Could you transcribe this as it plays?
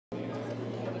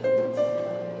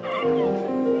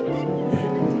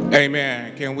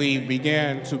Amen. Can we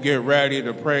begin to get ready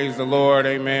to praise the Lord?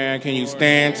 Amen. Can you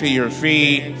stand to your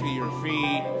feet?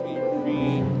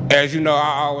 As you know,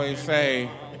 I always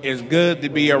say, it's good to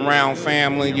be around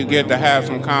family. You get to have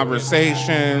some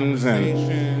conversations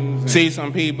and see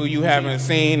some people you haven't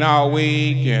seen all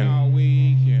week. And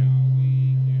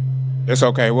it's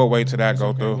okay. We'll wait till that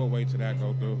go through.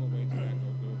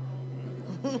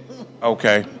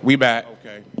 Okay. We back.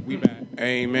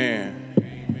 Amen.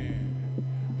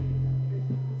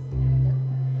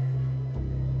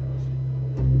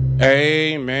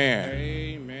 Amen.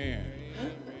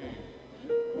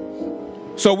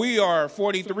 So we are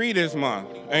 43 this month.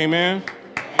 Amen.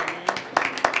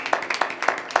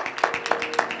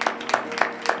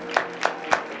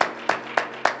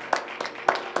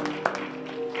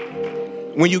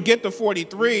 When you get to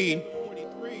 43,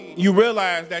 you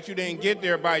realize that you didn't get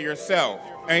there by yourself.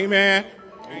 Amen.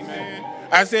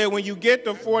 I said when you get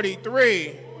to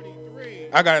 43,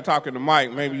 I got to talk to the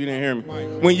mic. Maybe you didn't hear me.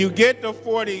 When you get to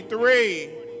 43,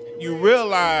 you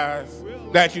realize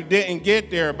that you didn't get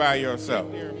there by yourself.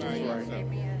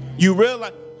 You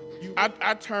realize,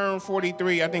 I turned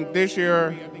 43, I think this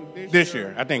year.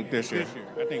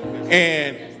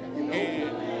 And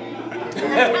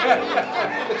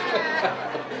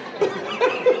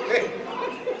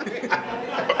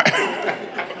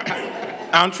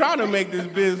I'm trying to make this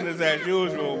business as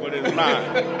usual, but it's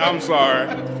not. I'm sorry.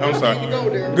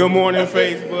 Good morning,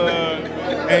 Facebook.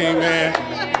 Amen.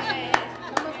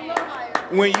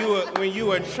 When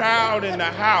you a child in the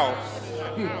house,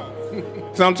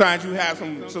 sometimes you have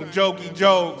some jokey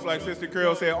jokes, like Sister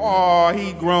Carol said, oh,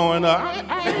 he growing up.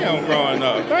 I am growing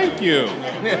up. Thank you.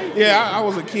 Yeah, I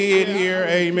was a kid here.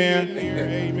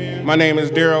 Amen. My name is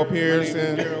Daryl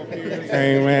Pearson.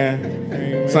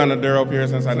 Amen. Son of Daryl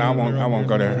Pearson. So no, I won't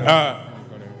go there.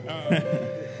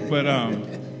 But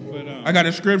I got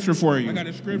a scripture for you.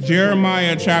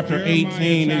 Jeremiah chapter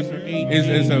 18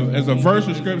 is a verse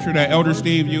of scripture that Elder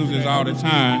Steve uses all the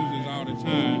time.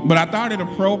 But I thought it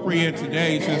appropriate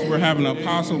today, since we're having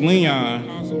Apostle Leon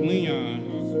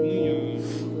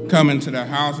coming to the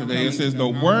house today. It says, the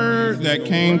word that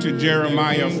came to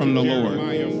Jeremiah from the Lord.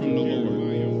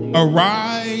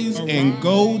 Arise and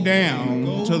go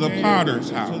down to the potter's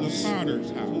house,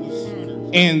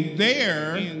 and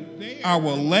there I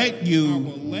will let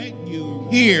you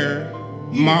hear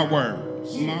my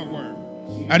words.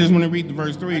 I just want to read the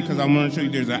verse 3 because I want to show you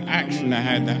there's an action that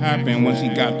had to happen when she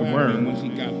got the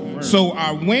word. So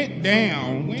I went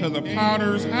down to the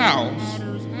potter's house,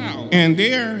 and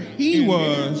there he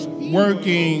was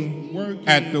working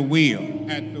at the wheel.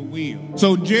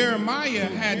 So Jeremiah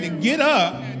had to get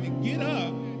up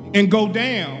and go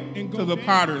down to the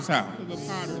potter's house.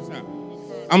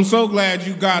 I'm so glad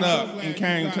you got up and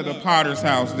came to the potter's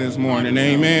house this morning.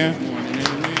 Amen.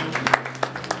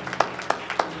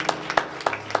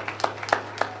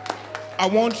 I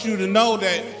want you to know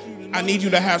that I need you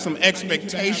to have some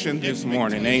expectation this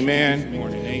morning.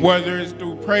 Amen. Whether it's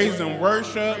through praise and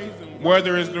worship,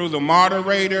 whether it's through the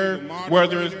moderator,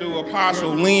 whether it's through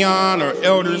Apostle Leon or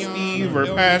Elder Steve or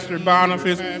Pastor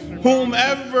Boniface,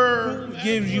 whomever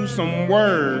gives you some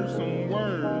words,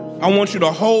 I want you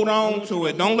to hold on to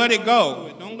it. Don't let it go.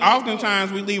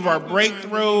 Oftentimes we leave our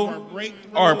breakthrough,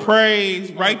 our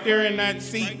praise right there in that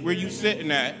seat where you're sitting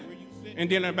at. And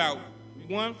then about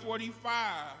 1:45,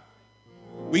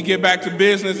 we get back to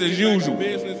business as usual.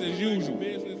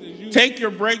 Take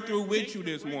your breakthrough with you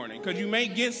this morning, because you may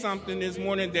get something this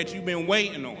morning that you've been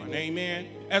waiting on. Amen.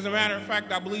 As a matter of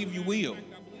fact, I believe you will.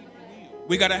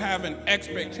 We got to have an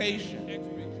expectation.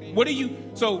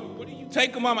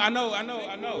 Take a moment.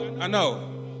 I know.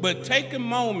 But take a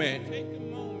moment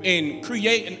and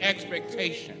create an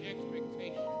expectation.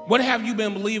 What have you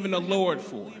been believing the Lord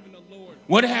for?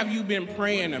 What have you been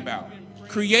praying about?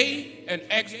 Create an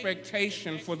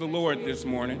expectation for the Lord this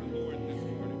morning,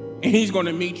 and he's going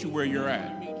to meet you where you're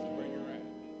at.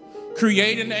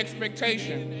 Create an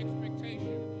expectation.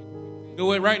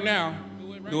 Do it right now.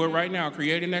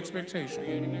 Create an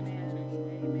expectation.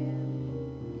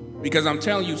 Because I'm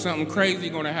telling you, something crazy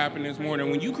going to happen this morning.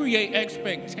 When you create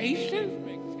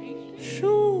expectation,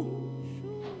 shoo.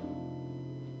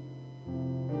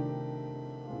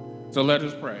 So let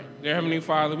us pray. Dear Heavenly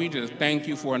Father, we just thank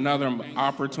you for another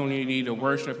opportunity to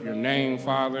worship your name,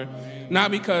 Father. Not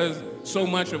because so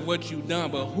much of what you've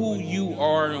done, but who you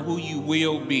are and who you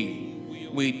will be.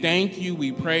 We thank you,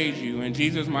 we praise you. In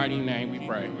Jesus' mighty name we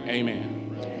pray. Amen.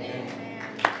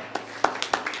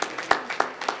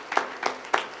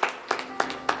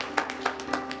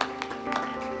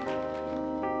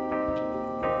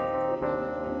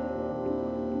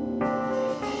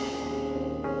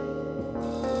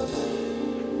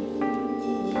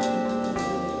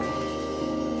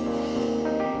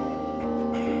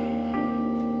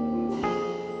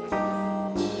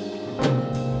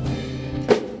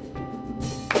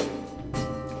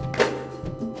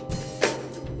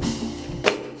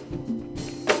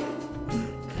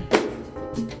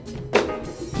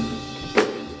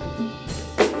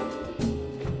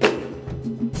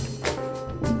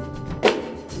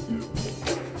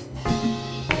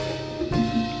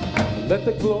 Let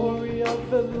the glory of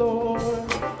the Lord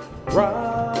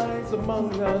rise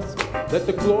among us. Let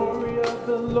the glory of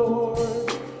the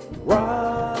Lord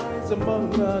rise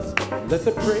among us. Let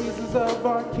the praises of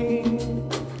our King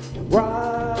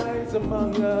rise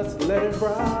among us. Let it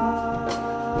rise.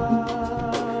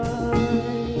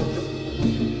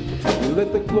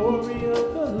 Let the glory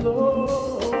of the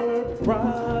Lord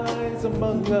rise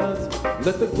among us.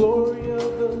 Let the glory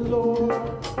of the Lord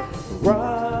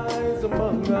rise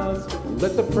among us.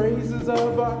 Let the praises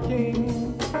of our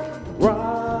King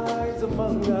rise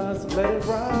among us. Let it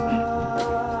rise.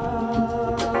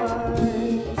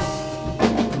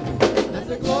 Let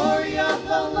the glory of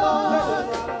the Lord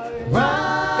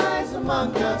rise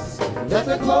among us. Let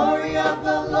the glory of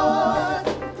the Lord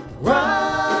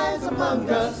rise among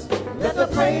us. Let the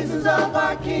praises of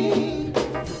our King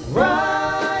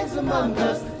rise among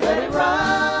us. Let it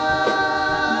rise.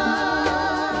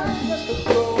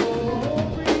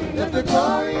 Let the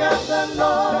glory of the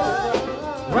Lord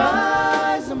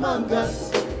rise among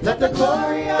us. Let the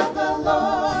glory of the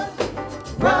Lord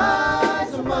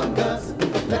rise among us.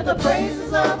 Let the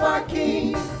praises of our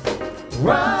King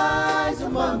rise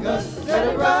among us. Let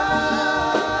it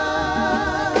rise.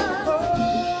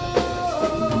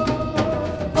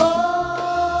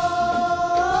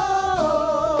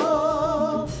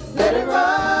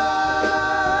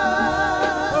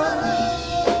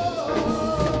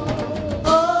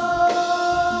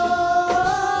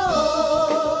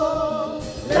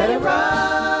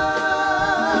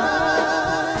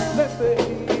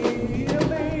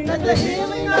 The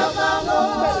healing of our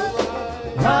Lord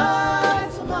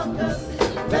rise among us.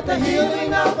 Let the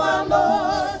healing of our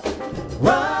Lord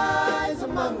rise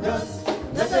among us.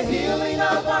 Let the healing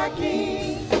of our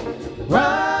King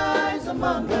rise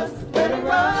among us. Let it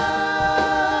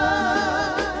rise.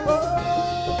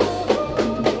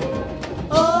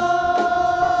 Oh,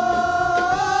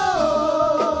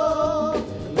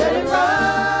 let it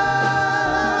rise.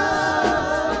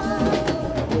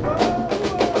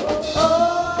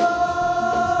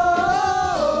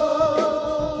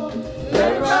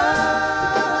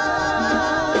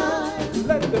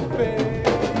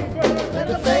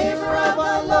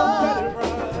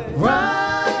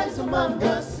 Rise among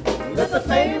us. Let the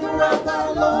favor of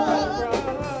our Lord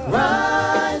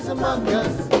rise among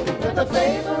us. Let the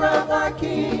favor of our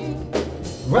King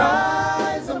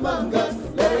rise among us.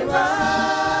 Let it rise.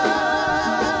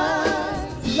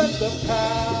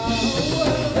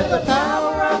 Let the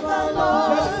power of our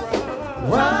Lord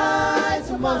rise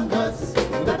among us.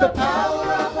 Let the power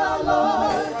of our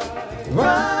Lord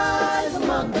rise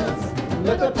among us.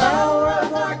 Let the power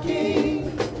of our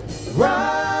King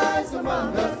rise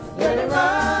among us. Let it rise.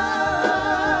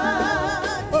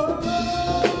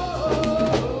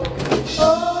 Oh,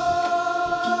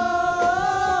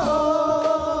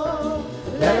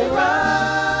 let it rise.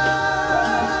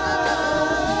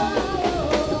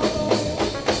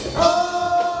 Oh,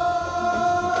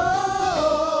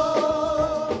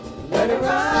 let it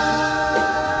rise.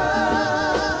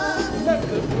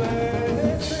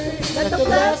 Let the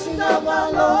blessing of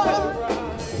our Lord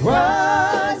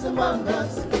rise among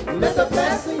us. Let the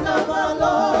blessing of our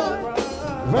Lord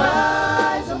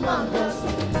rise among us.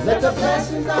 Let the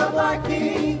blessings of our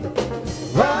King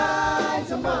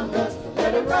rise among us.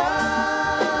 Let it rise.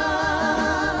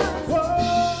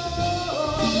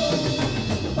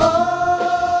 Oh,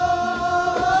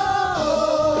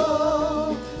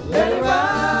 let it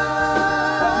rise.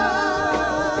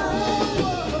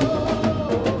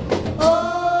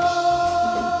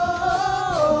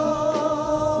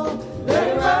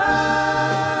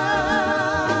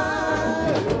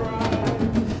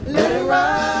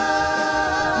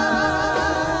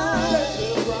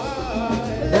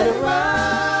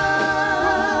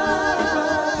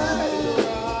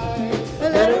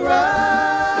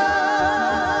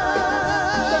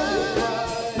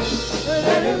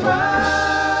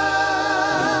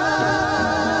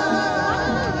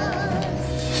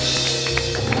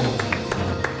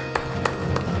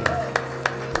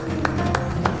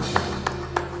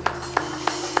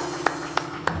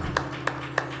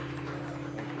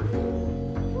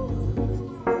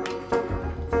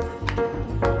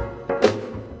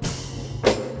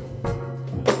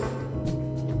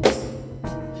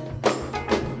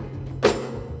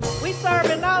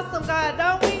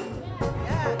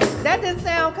 That didn't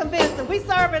sound convincing. We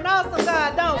serve an awesome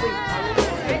God, don't we?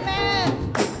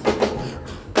 Amen.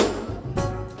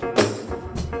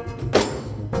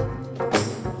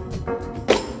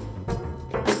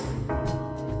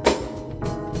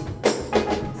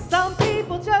 Some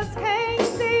people just can't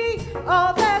see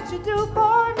all that you do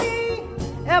for me.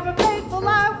 Ever faithful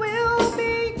I will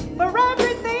be for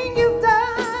everything you've done.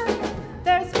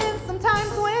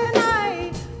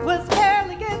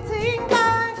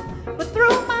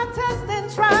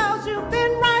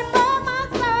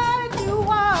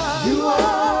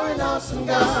 awesome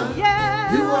God.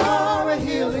 Yeah. You are a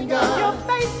healing God. You're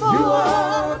faithful. You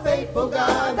are a faithful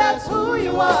God. That's who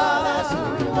you are. That's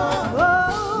who you are.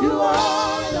 Oh. You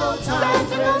are an on-time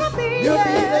Said you're gonna friend. be You'll be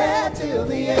there. there till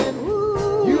the end.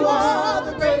 Ooh. You are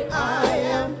the great I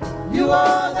am. You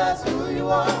are, that's who you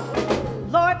are.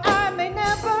 Lord, I may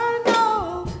never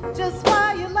know just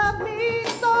why you love me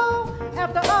so.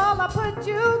 After all I put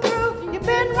you through, you've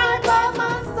been right by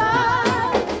my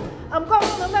side. I'm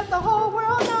gonna let the whole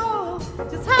world know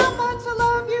just how much I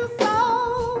love you so.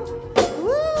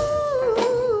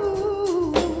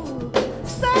 Ooh,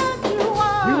 said you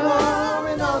are. You are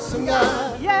an awesome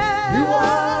God. Yeah. You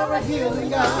are a healing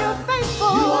God. You're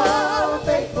faithful. You are a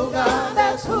faithful God.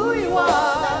 That's who you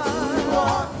are. That's who you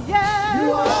are. Yeah.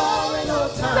 You are an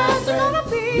on-time Said you're friend. gonna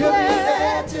be You'll there. be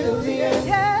there till the end.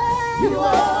 Yeah. You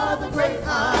are the great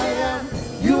I am.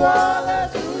 You are,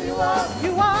 that's who you are.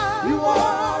 You are. You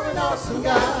are an awesome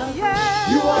God. Yeah.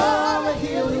 You are a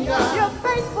healing God. You're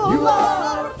faithful. You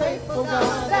are a faithful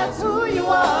God. That's who you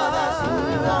are. That's who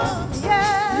you are.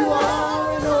 Yeah. You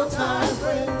are an old-time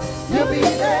friend. You'll be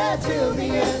there till the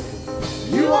end.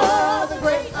 You are the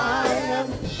great I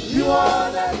am. You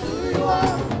are, that's who you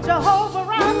are. Jehovah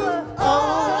Rapha.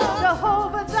 are.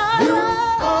 Jehovah You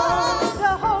Jireh. are.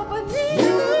 Jehovah Nissi.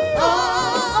 You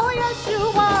are. Oh yes you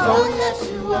are. Oh, yes,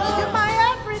 you are. You're my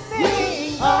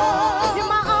everything. You are. You're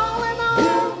my all in all.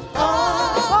 You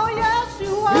are. Oh yes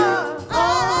you are.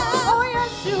 Oh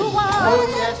yes you are. Oh,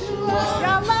 yes, you are.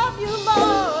 Yeah, I love you,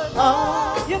 Lord.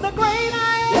 Oh, You're the great I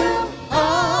am.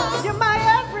 oh, You're my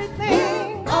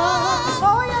everything. oh,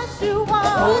 Oh yes you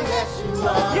are. oh, yes, you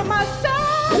are. You're my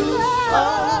shelter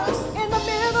in the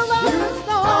middle of the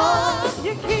storm.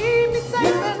 You keep me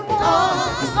safe and warm.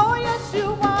 Oh yes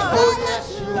you are. Oh,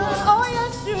 yes, you are. Oh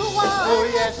yes you are. Oh,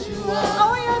 yes, you are.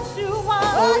 Oh yes you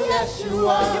are. Oh, yes, you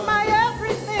are. You're my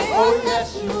everything. Oh,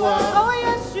 yes, you are. Oh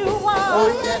yes you are. Oh,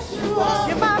 yes, you are.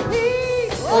 You're my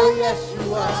peace Oh, yes,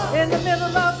 you are. in the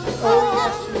middle of the storm. Oh,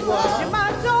 yes, you are. You're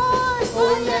my joy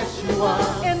Oh, yes, you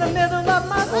are. in the middle of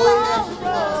my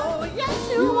sorrow. Yes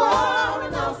you You are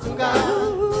an awesome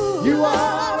God. You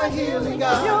are a healing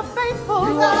God. You're faithful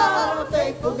You God. are a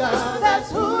faithful God.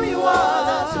 That's who you are.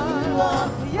 That's who you are.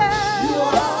 Yeah. You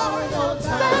are an old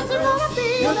Said time you're gonna friend. be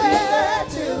You'll be there. there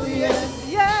till the end.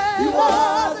 Yeah. You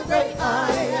are the great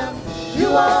I am. You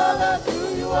are, that's who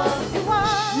you are. You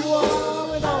are. You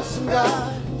are an awesome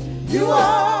God. You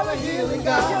are a healing You're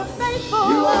God. faithful.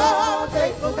 You are a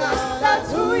faithful God.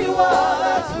 That's who you are.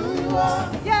 That's who you are.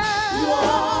 Yeah. You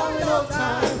are an old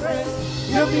time friend.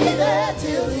 You'll be there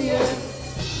till the end.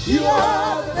 You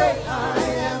are the great I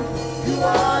am. You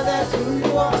are, that's who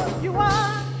you are. You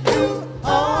are. You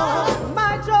are.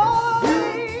 My joy.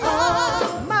 You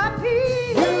are. My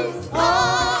peace. You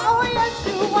are. Oh yes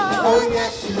you are. Oh,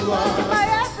 yes, you are. My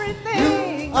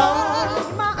everything. You are.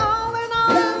 You're my all in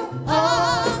all. You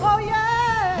are. Oh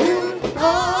yeah. You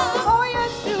are. Oh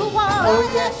yes you are. Oh,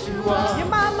 yes, you are. You're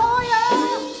my lawyer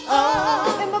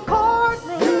are. in the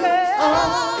courtroom. Yeah.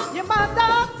 are. You're my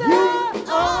doctor You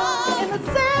are. in the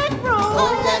sick room.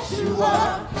 Oh, yes, you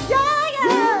are. Yeah,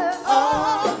 yeah.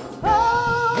 are. Oh,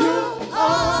 You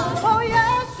are. oh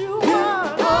yes you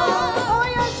are. Oh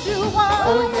yes you are.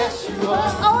 Oh, yes, you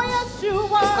are. Oh yes you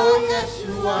are. Oh, yes,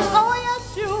 you are. Oh yes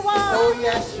you are. Oh,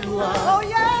 yes, you are. Oh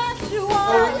yes you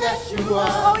are. Oh, yes, you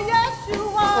are. Oh yes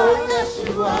you are. Oh, yes,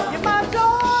 you are. You're my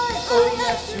joy. Oh,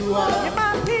 yes, you are. You're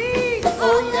my peace.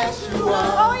 Oh, yes, you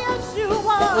are. Oh yes you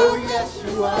are. Oh, yes,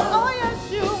 you are. Oh yes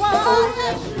you are. Oh,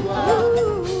 yes, you are.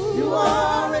 Ooh. You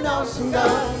are an awesome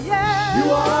God. Yeah.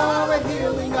 You are a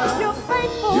healing God. You're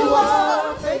faithful. You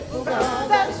are a faithful God.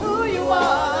 That's who you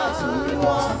are. That's who you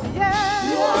are. Yeah.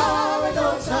 You are an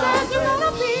old time Said you're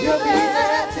gonna friend. be You'll be there.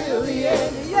 there till the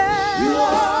end. Yeah. You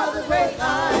are the great I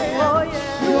am. Oh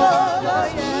yeah. You are Oh the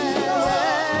yeah.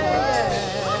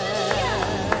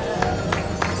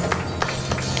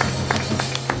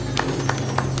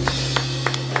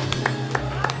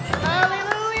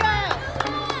 Hallelujah.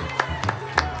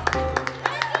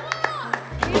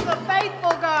 He's a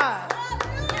faithful God.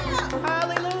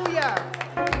 Hallelujah.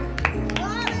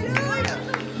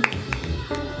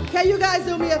 Can you guys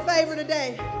do me a favor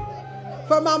today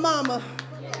for my mama?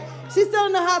 She's still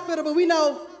in the hospital, but we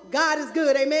know God is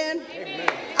good, amen?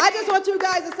 I just want you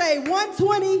guys to say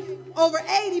 120 over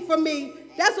 80 for me.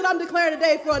 That's what I'm declaring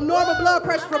today for a normal blood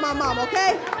pressure for my mom,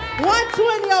 okay?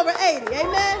 120 over 80,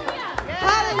 amen?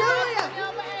 Hallelujah.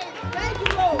 Thank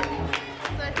you, Lord.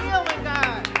 It's a healing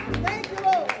God. Thank you,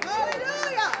 Lord.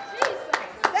 Hallelujah.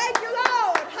 Thank you,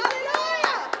 Lord.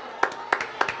 Hallelujah.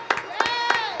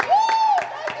 Woo.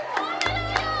 Thank you, Lord.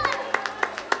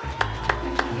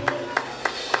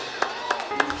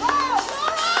 Oh.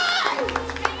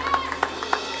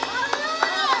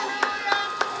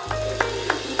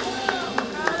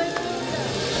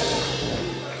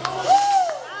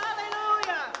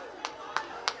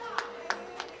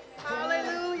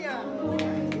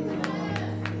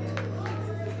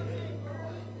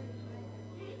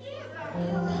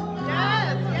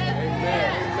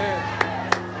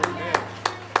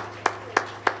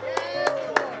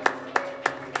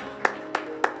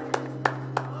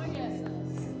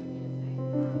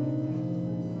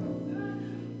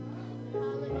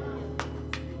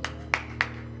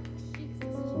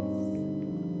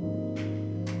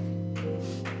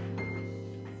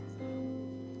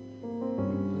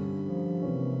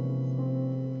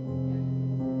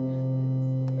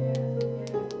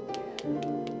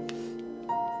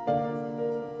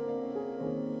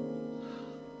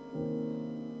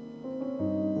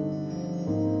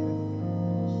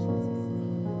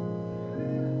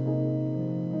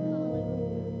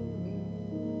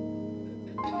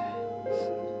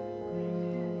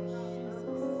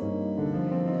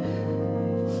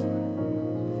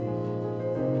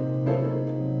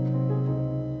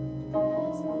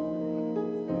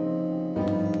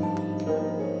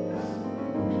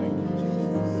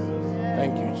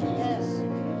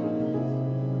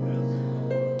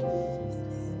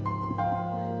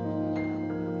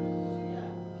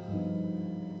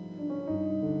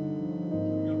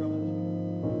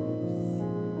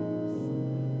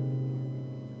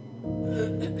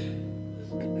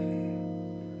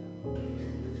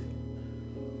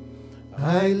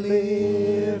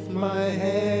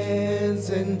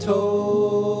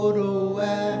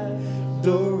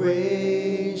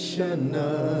 adoration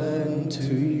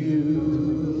unto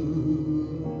you.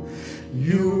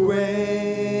 You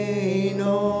reign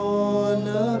on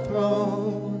the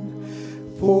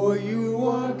throne, for you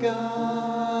are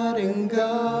God and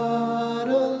God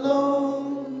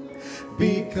alone.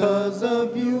 Because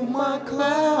of you, my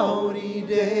cloudy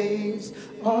days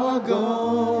are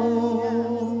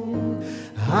gone.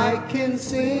 I can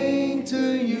sing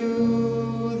to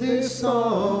you this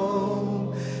song.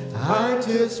 I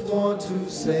just want to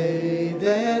say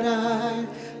that I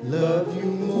love you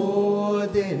more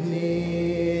than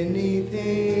anything.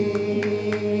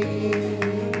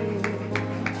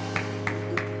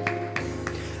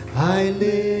 I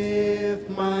lift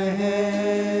my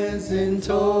hands in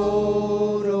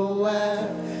total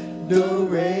adoration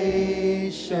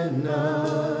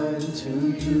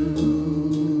unto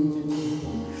you.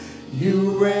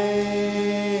 You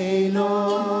reign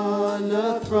on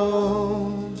the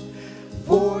throne,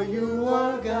 for you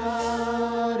are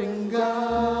God and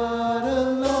God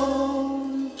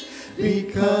alone.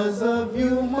 Because of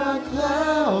you, my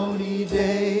cloudy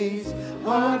days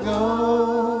are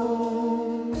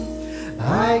gone.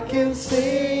 I can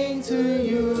sing to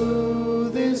you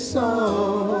this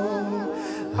song.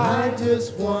 I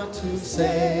just want to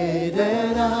say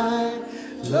that I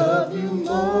love you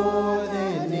more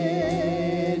than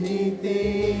anything.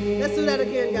 Let's do that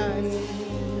again, guys.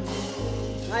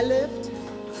 I lift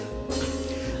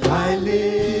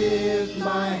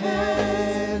my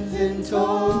hands in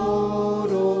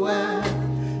total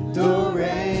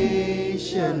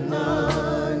adoration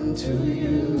unto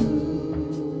you.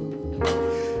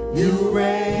 You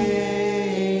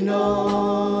reign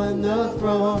on the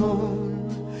throne,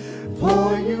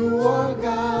 for you are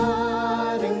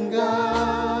God and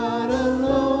God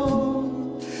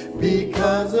alone.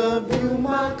 Because of you,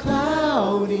 my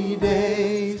cloudy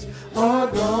days are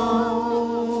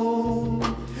gone.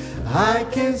 I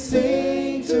can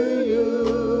sing to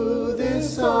you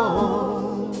this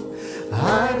song.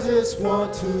 I just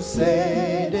want to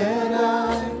say that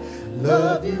I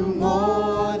love you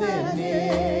more than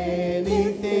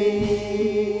anything.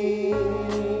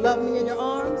 Love me in your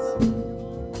arms.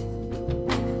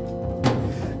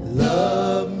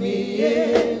 Love me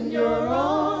in your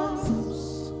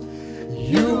arms.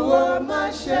 You are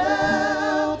my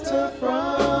shelter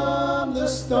from the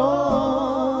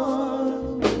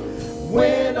storm.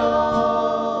 When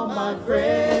all my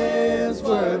friends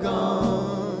were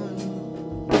gone,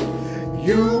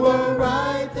 you were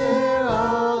right there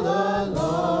all along.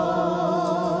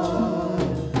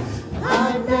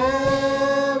 I've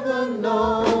never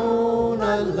known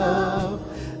a love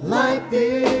like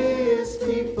this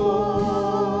before.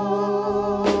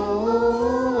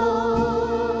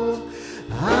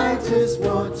 I just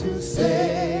want to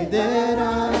say that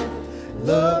I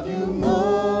love you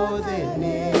more than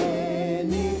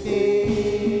anything.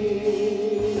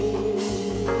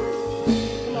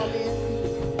 Come on, man.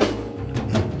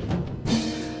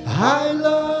 I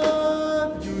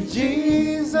love you,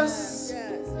 Jesus.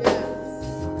 Yes, yes.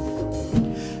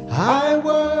 I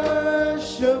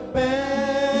worship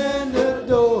and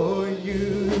adore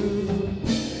you.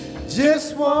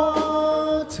 Just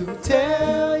want to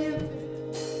tell you,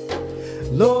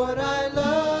 Lord, I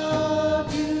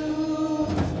love you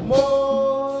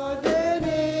more than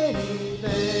anything.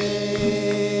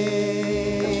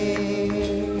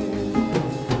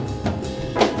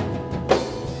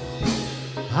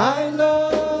 I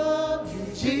love you,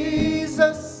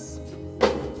 Jesus.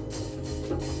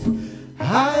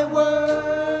 I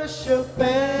worship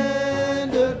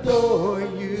and adore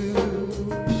you.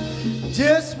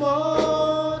 Just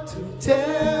want to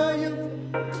tell you,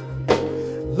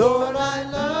 Lord, I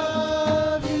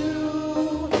love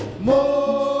you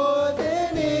more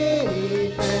than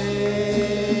anything.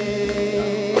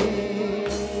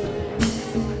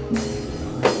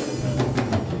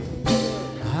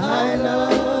 I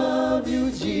love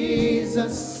you,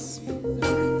 Jesus.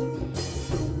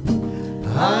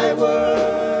 I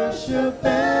worship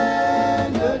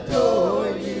and adore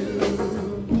you.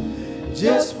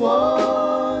 Just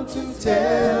want to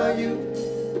tell you,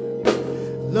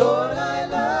 Lord, I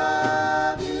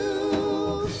love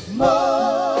you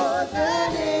more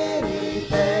than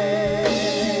anything.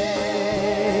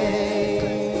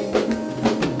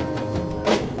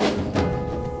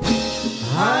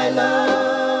 I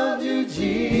love you,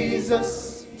 Jesus.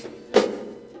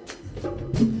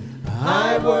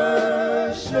 I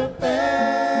worship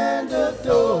and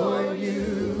adore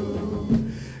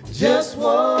you. Just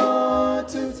want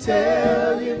to tell